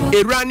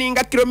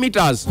erunninga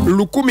kilometers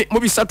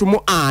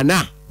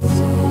 1,304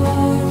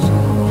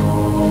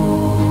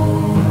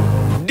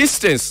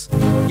 distance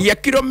ya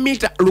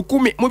kilomita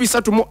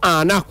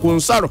 1,304 ku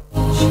nsalo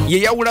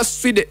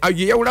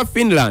yeyawula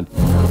Finland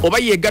oba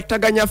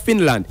yegattaganya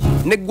Finland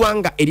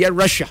n'eggwanga erya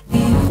Russia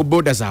ku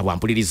booda zaabwe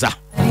ampuliriza.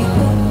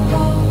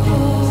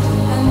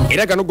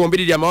 Era gano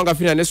gombirira amawanga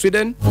Finland ne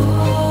Sweden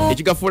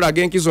ekigafuula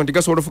ag'enkizo nti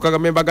gasobola okufuuka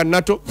memba ga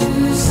NATO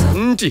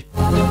nti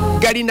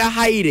galina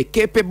highly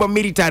capable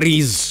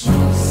militaries.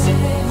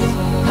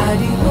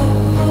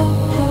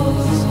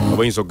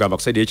 Oba oyinza okugamba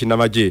ku saidi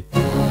y'ekinnamagye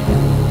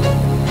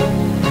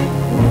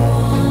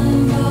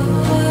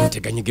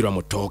teganyigirwa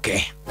mu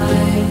ttooke.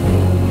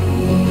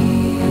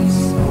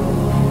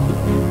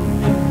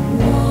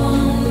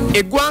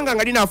 Eggwanga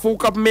nga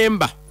linaafuuka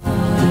memba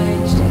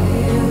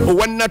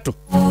owa NATO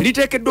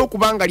liteekeddwa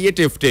okuba nga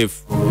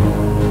lyeteefuteefu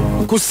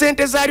ku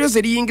ssente zaalyo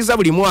ze liyingiza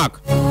buli mwaka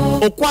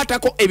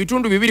okwatako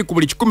ebitundu 2 ku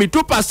buli 100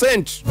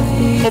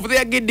 2% of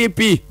their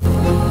GDP.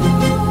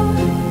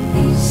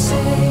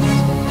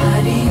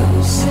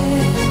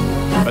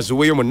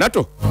 Baziweeyo mu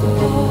NATO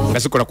nga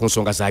zikola ku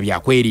nsonga za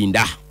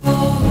byakwerinda.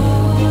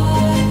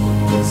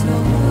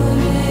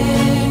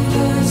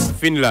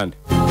 Finland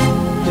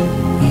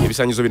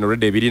ebisaanyizo bino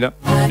olwedde ebirina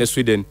ne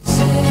Sweden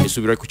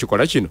esuubirwa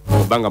kukikola kino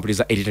obanga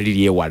mpuliriza eritali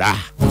lyewala.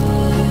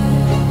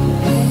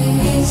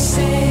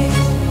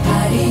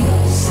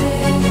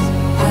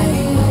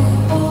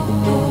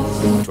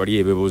 Twali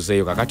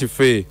ebibuuzeeyo kakati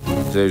ffe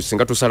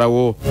singa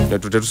tusalawo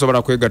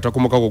tetusobola kwegatta ku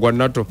mukago gwa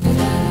NATO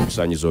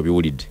ebisaanyizo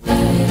obiwulidde.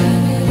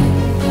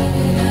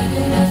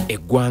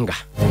 Eggwanga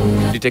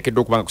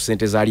liteekeddwa okubanga ku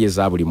ssente zaali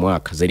eza buli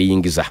mwaka ze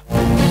liyingiza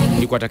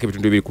likwatako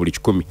ebitundu 2 ku buli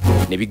 100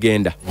 ne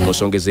bigenda mu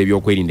nsonga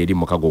ez'ebyokwerinda eri mu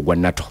mukago ogwa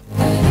NATO.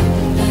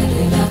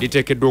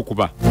 Liteekeddwa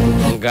okuba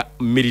nga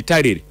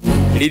military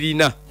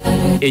lirina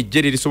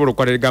ejje lirisobola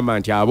okukwata ligamba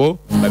nti abo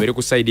babere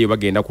ku sayidi eyo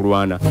bagenda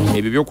kulwana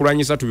ebyo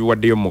byokulwanyisa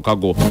tubiwaddeyo mu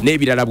mukago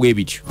n'ebirala bwe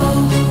bityo.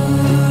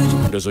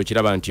 Ndowooza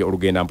okiraba nti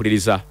olugenda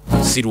mpuliriza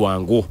si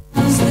lwangu.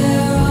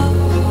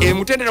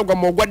 Emutendera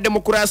gwammwe ogwa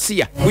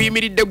demokurasiya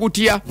guyimiridde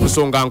gutya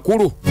nsonga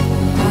nkulu.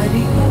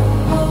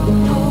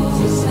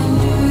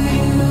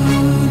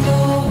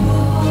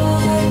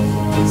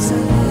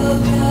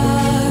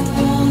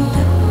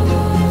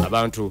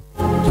 Abantu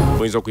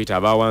muyinza okuyita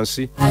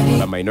abawansi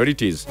ba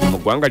minorities mu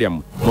ggwanga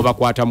lyammwe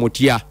mubakwata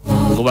mutya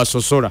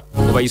mubasosola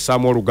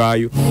mubayisaamu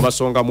olugaayo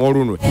mubasongamu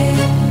olunwe.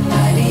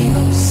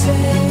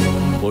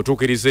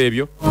 Bw'otuukiriza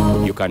ebyo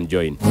you can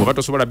join. Oba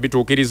tosobola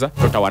bituukiriza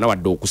totawaana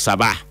wadde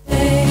okusaba.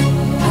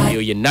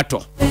 Eyo ye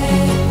NATO.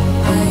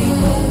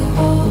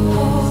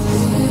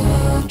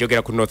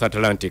 Njogera ku North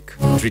Atlantic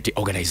Treaty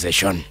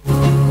Organization.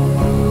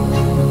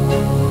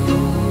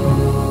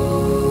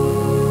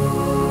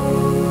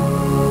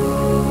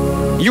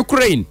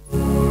 Ukraine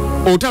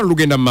olutalo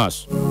lugenda mu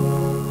maaso.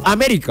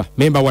 America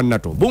memba wa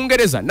NATO.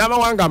 Bungereza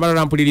n'amawanga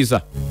amalala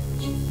mpuliriza.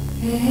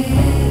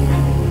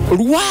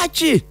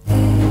 Lwaki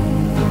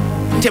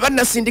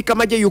tebannasindika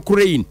magye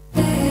Ukraine?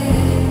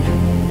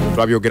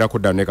 Twabyogerako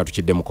ddala naye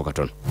katukiddemukko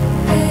katono.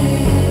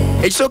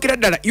 Ekisookera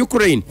ddala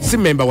Ukraine si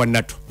memba wa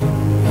NATO.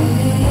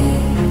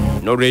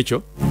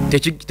 N'olwekyo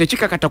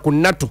tekikakata ku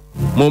NATO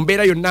mu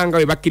mbeera yonna nga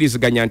bwe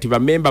bakkiriziganya nti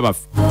bamemba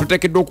baffe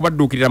tuteekeddwa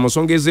okubadduukirira mu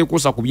nsonga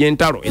ezeekuusa ku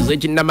by'entalo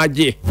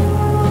ez'ekinnamagye.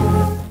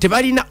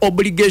 Tebalina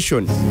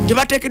obligation,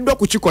 tebateekeddwa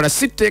kukikola,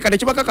 si tteeka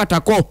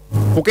tekibakakatako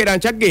kukeera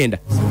nkyagenda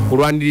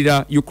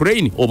kulwanirira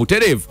Ukraine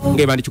obutereevu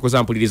ng'eba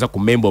ndikikoza mpuliriza ku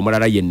memba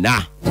omulala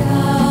yenna.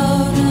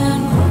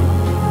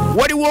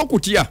 Waliwo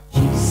okutya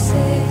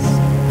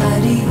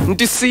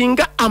nti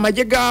singa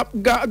amagye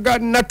ga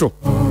NATO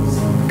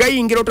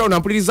gayingira olutalo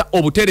nampuliriza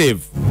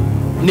obutereevu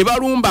ne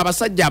balumba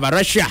abasajja aba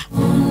Russia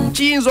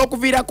kiyinza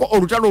okuviirako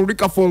olutalo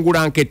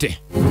olulikafungula nkete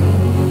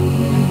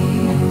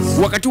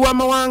wakati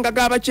w'amawanga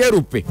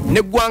g'abakyeruppe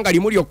n'eggwanga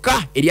limu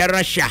lyokka erya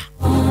Russia.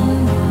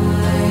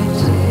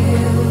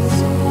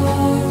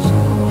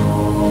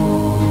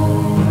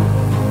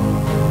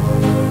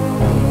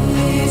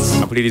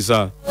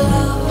 Ampuliriza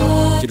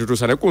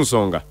kitutuusa ne ku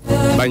nsonga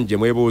bangi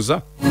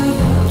mwebuuza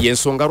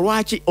y'ensonga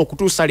lwaki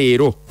okutuusa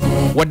leero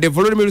wadde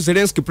Volodymyr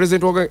Zelensky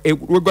president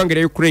w'eggwanga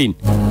erya Ukraine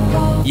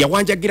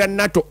yawanjagira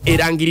NATO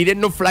erangirire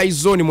no fly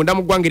zone munda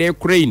mu ggwanga erya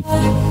Ukraine,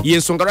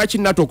 y'ensonga lwaki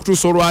NATO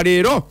okutuusa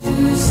olwaleero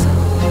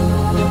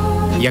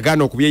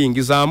yagaana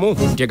okubyeyingizaamu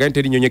nti yagaana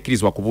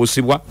terinnyonnyokirizibwa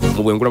kubuusibwa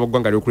mu bwengula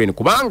bw'eggwanga erya Ukraine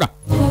kubanga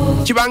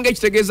kibanga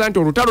ekitegeeza nti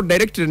olutalo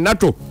directed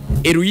NATO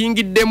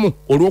eruyingiddemu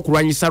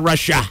olw'okulwanyisa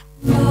Russia.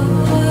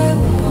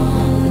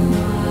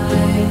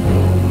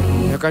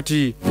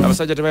 Kati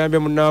abasajja tebayambye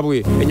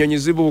munnaabwe, ennyonyi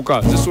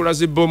zibuuka zisuula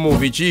zibbomu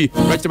biki,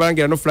 lwaki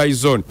tebalangira no fly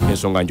zone?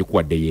 Ensonga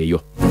njikuwadde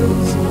yeeyo.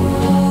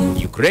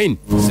 Ukraine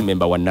si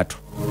memba wa NATO.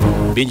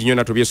 Bingi nnyo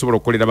NATO byesobola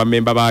okukolera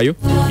bammemba baayo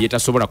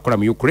byetasobola kukola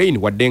mu Ukraine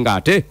wadde nga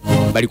ate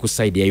bali ku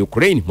side ya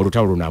Ukraine mu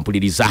lutalo luno.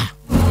 Mpuliriza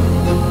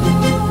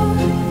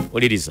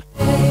oliriza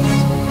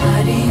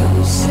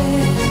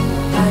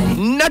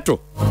NATO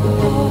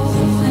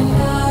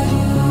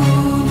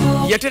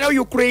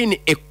yaterawo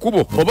Ukraine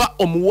ekkubo oba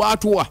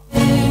omuwaatwa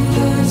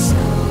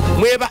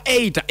mweba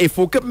 8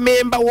 efuuke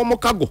memba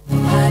w'omukago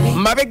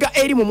mabega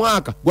eri mu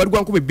mwaka gwali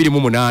gwa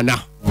 2028.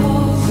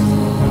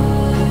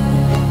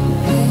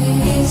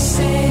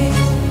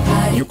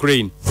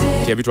 Ukraine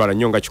teyabitwala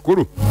nnyo nga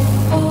kikulu,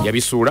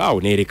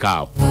 yabisuulaawo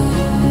n'erekaawo.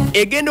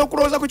 Egenda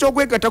okulowooza ku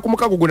ky'okwegatta ku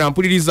mukago guno.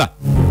 Mpuliriza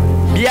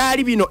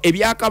byali bino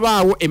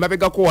ebyakabaawo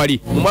emabegako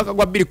wali mu mwaka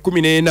gwa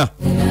 2014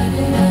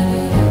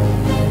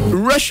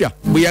 Russia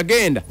bwe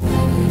yagenda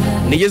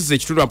ne yezza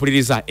ekitundu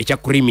mpuliriza ekya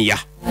Crimea.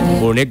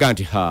 Onega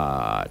nti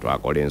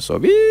twakola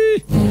ensobi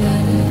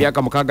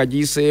myaka 6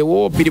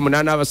 giyiseewo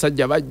 28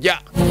 abasajja bajja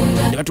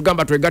ne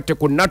batugamba twegatte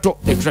ku NATO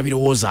ne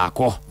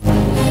tutabirowoozaako.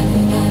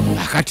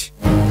 Akati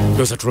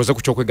ndoza tuloze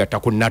ku kyokwegatta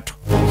ku NATO.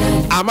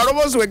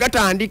 Amaloboozi we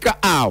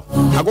gatandika awo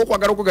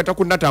ag'okwagala okwegatta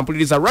ku NATO.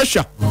 Mpuliriza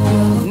Russia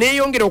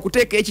neeyongera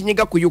okuteeka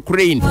ekinyiga ku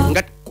Ukraine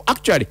nga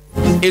actually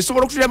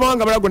esobola okutulira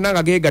amawanga amalala gonna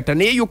nga geegatta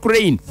naye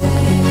Ukraine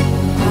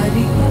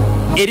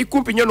eri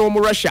kumpi nnyo n'omu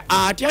Russia.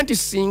 Atya nti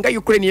singa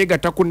Ukraine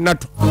yeegatta ku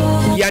NATO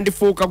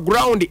yandifuuka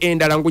ground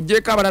endala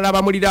ng'oggyeko abalala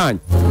abamuliraanye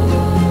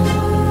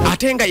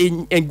ate nga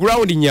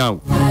ground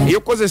nyangu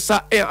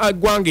ey'okukozesa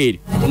eggwanga eri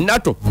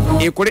NATO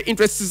ekole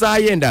interest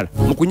zaayo endala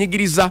mu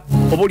kunyigiriza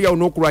oba oliawo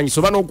n'okulwanyisa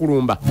oba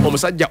n'okulumba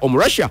omusajja omu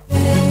Russia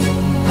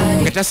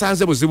nga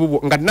tasanze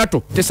buzibu nga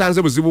NATO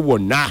tesanze buzibu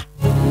bwonna.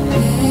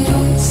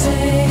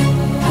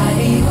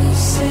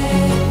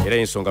 Era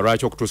ensonga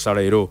lwaki okutuusa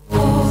leero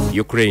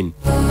Ukraine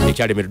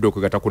ekyalemereddwa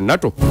okwegatta ku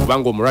NATO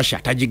kubanga omu Russia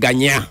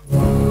tagiganya.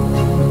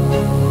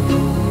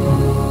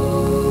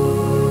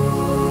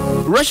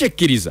 Russia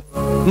ekkiriza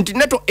nti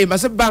NATO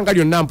emaze ebbanga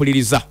lyonna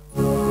mpuliriza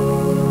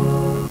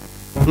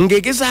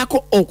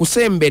ng'egezaako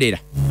okusemberera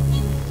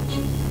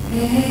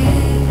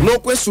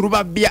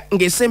n'okwesulubabbya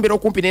ng'esembera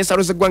okumpi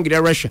n'ensalo z'eggwanga lya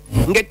Russia,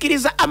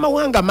 ng'ekkiriza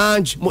amawanga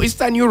mangi mu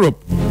Eastern Europe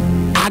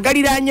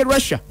agaliraanye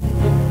Russia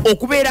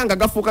okubeera nga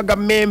gafuuka ga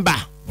memba.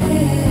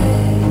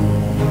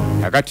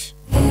 Akati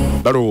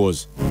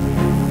balowooza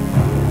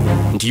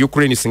nti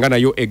Ukraine singa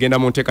nayo egenda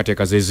mu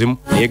nteekateeka ze zimu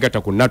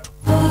neyegatta ku NATO,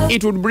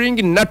 it would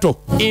bring NATO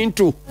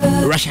into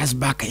Russia's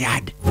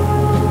backyard.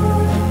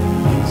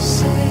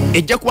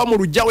 Ejja kuba mu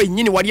lujja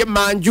wennyini wali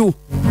emanju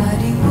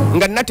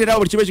nga NATO era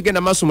buli kiba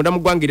kigenda maaso munda mu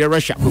ggwanga erya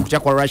Russia kwe kutya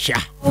kwa Russia.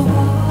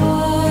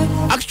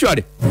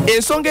 Actually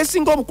ensonga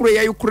esinga obukulu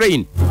eya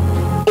Ukraine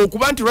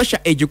okuba nti Russia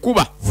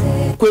egikuba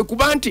kwe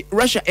kuba nti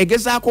Russia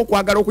egezaako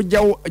okwagala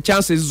okugyawo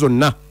chances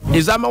zonna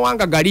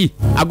ez'amawanga gali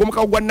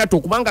ag'omukago gwa NATO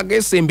okubanga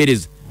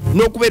geesembereza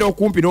n'okubeera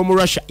okumpi n'omu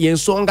Russia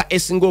y'ensonga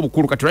esinga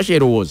obukulu. Kati Russia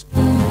erowooza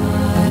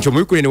nti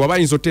mu Ukraine waba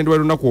ayinza otendwa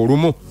lunaku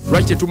olumu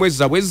lwaki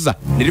tetumwezza bwezza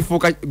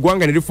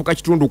ggwanga ne lifuuka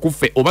kitundu ku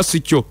ffe oba si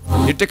kyo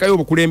ne tuteekayo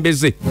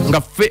obukulembeze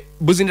nga ffe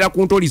buzindira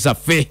ku ntooli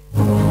zaffe.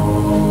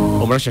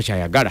 Omu Russia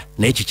kyayagala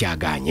naye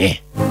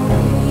kikyagaanye.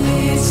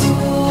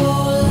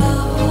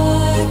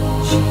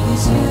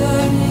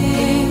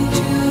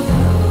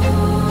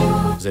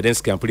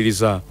 Zelensky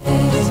ampuliriza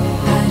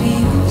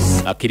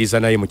akkiriza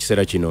naye mu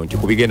kiseera kino nti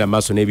kubigenda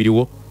maaso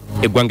n'ebiriwo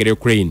eggwanga erya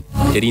Ukraine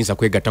teriyinza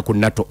kwegatta ku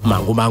NATO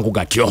mangu mangu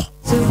gatyo.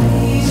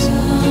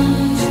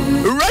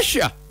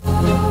 Russia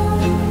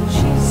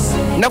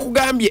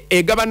nakugambye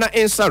egabana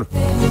ensalo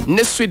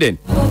ne Sweden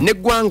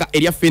n'eggwanga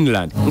erya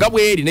Finland nga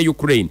bweri ne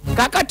Ukraine.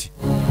 Kakati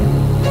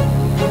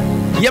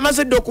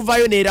yamaze dde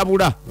okuvaayo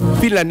n'erabula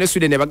Finland ne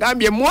Sweden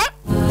ebagambye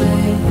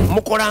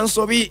mukola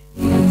nsobi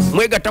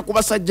mwegatta ku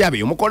basajja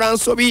be mukola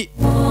nsobi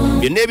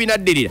byonna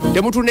ebinaddirira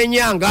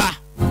temutunenyanga.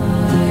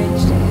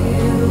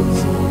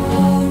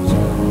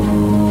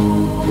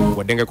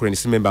 Wadde nga Ukraine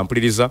si memba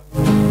mpuliriza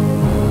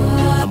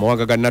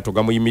amawanga ga NATO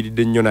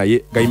gayimiridde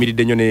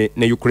nnyo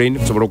ne Ukraine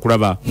kusobola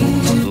okulaba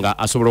nga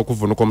asobola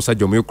okuvunuka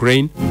omusajja omu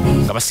Ukraine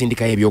nga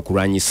basindikayo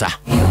ebyokulwanyisa.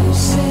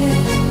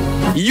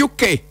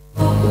 UK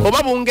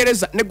oba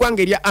Bungereza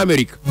neggwanga erya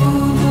America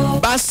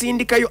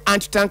basindikayo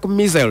anti-tank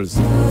missiles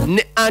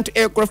ne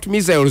anti-aircraft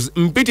missiles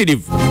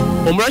mpitirivu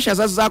Omurussia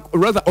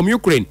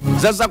Ukraine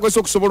zazzaako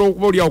okusobola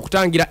okuba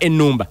okutangira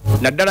ennumba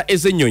naddala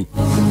ez'ennyonyi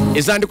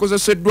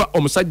ezandikozeseddwa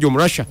omusajja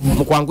Omurussia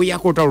mu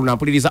kwanguyako olutalo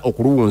lunampuliriza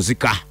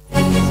okuluwunzika.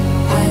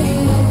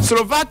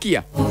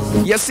 Slovakia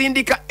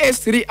yasindika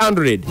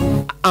S-300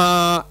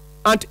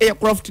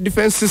 anti-aircraft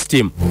defense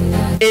system.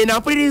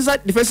 Enampuliriza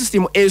defense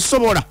system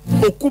esobola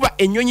okuba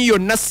ennyonyi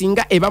yonna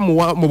singa eba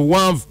mu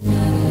buwanvu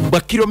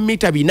bwa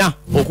kilomita 4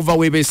 okuva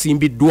weeba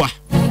esimbiddwa.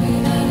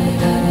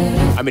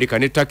 America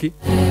ne Turkey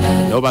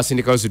nabo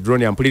basindikayo zi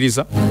drone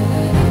yampuliriza.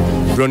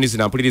 Drone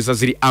zinampuliriza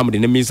ziri armed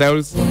ne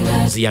missiles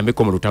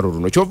ziyambeko mu lutalo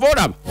luno. Kyova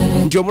olaba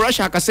nti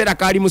Omurussia akaseera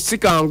kaali mu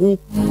sikangu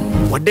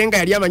waddenga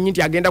yali amanyi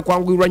nti agenda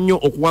kwanguyirwa nnyo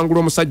okuwangula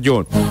omusajja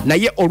ono,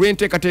 naye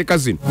olw'enteekateeka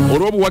zino,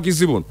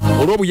 olw'obuwagizi buno,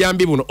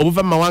 olw'obuyambi buno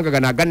obuva mu mawanga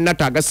gano aga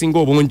NATO agasinga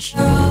obungi,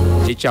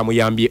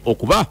 tekyamuyambye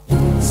okuba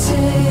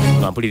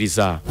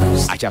ngampuliriza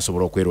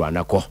akyasobola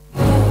okwerwanako.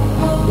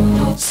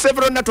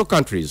 Several NATO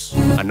countries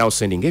are now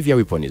sending heavy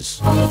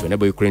weapons to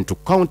enable Ukraine to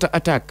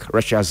counter-attack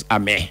Russia's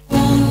army.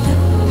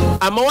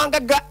 Amawanga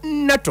ga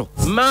NATO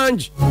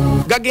mangi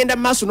gagenda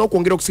maaso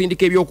n'okwongera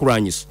okusindika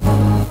ebyokulwanyisa.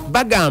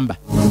 Bagamba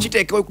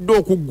kiteekeddwa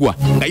okuggwa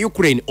nga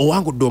Ukraine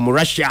owangudde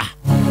Omurussia.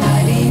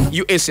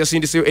 US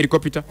yasindiseyo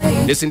helicopter,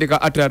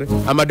 nesindika artillery,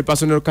 armored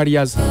personnel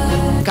carriers.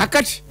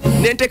 Kakati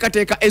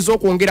n'enteekateeka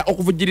ez'okwongera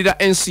okuvujjirira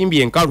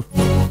ensimbi enkalu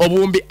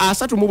obuwumbi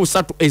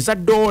 33 eza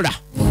dola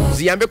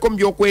ziyambeko mu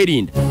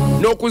byokwerinda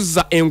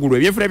n'okuzza engulu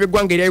ebyefuna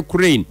by'eggwanga erya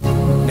Ukraine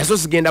nazo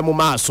zigenda mu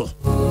maaso.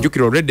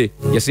 Jukira already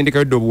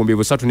yasindikayo dde obuwumbi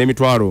 3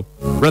 n'emitwalo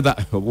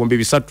obuwumbi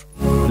 3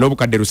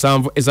 n'obukadde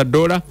 7 eza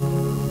dola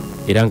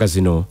era nga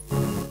zino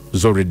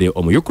z'olredde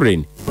omu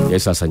Ukraine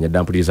yasaasanya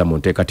ddampuliriza mu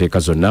nteekateeka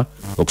zonna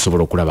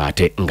okusobola okulaba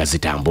ate nga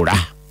zitambula.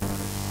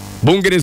 Bungereza